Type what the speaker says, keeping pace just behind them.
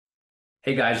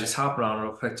Hey guys, just hopping on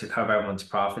real quick to cover everyone's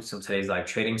profits on today's live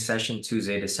trading session,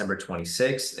 Tuesday, December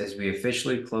 26th, as we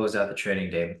officially close out the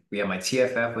trading day. We have my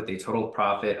TFF with a total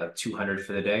profit of 200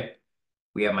 for the day.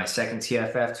 We have my second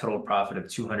TFF, total profit of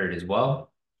 200 as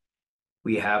well.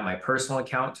 We have my personal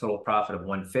account, total profit of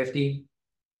 150.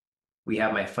 We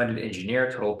have my funded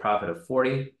engineer, total profit of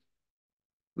 40.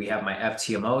 We have my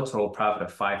FTMO, total profit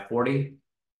of 540.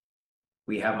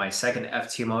 We have my second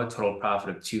FTMO, total profit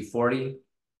of 240.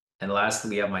 And lastly,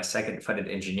 we have my second funded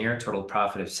engineer, total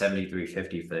profit of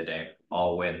 73.50 for the day,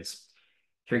 all wins.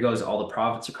 Here goes all the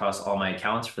profits across all my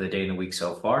accounts for the day and the week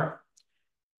so far.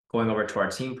 Going over to our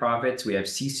team profits, we have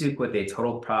Sisuk with a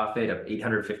total profit of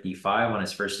 855 on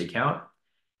his first account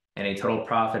and a total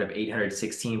profit of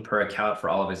 816 per account for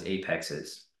all of his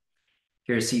apexes.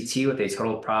 Here's CT with a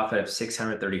total profit of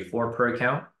 634 per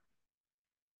account.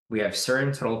 We have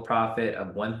CERN total profit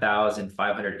of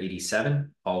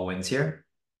 1,587, all wins here.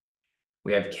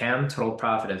 We have Cam, total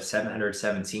profit of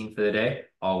 717 for the day,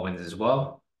 all wins as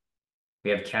well.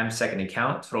 We have Cam's second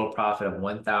account, total profit of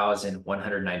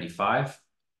 1,195.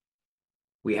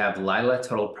 We have Lila,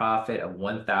 total profit of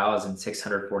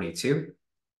 1,642.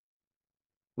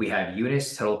 We have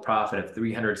Eunice, total profit of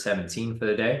 317 for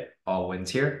the day, all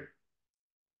wins here.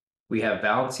 We have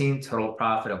Valentine, total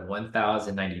profit of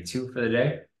 1,092 for the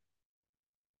day.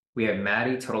 We have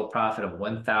Maddie, total profit of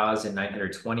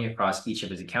 1,920 across each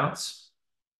of his accounts.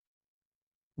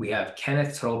 We have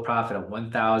Kenneth, total profit of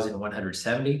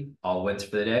 1,170, all wins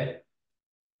for the day.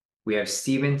 We have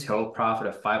Steven, total profit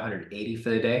of 580 for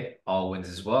the day, all wins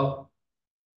as well.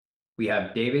 We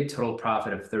have David, total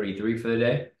profit of 33 for the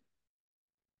day.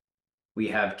 We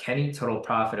have Kenny, total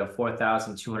profit of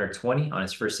 4,220 on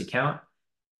his first account,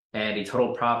 and a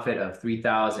total profit of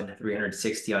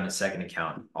 3,360 on his second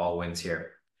account, all wins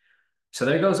here. So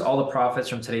there goes all the profits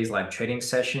from today's live trading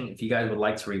session. If you guys would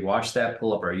like to rewatch that,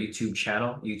 pull up our YouTube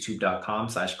channel,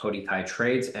 youtube.com/Kodi Kai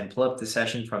Trades, and pull up the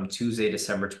session from Tuesday,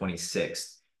 December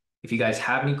 26th. If you guys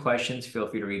have any questions, feel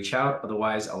free to reach out.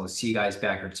 Otherwise, I will see you guys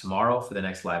back here tomorrow for the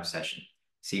next live session.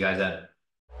 See you guys then.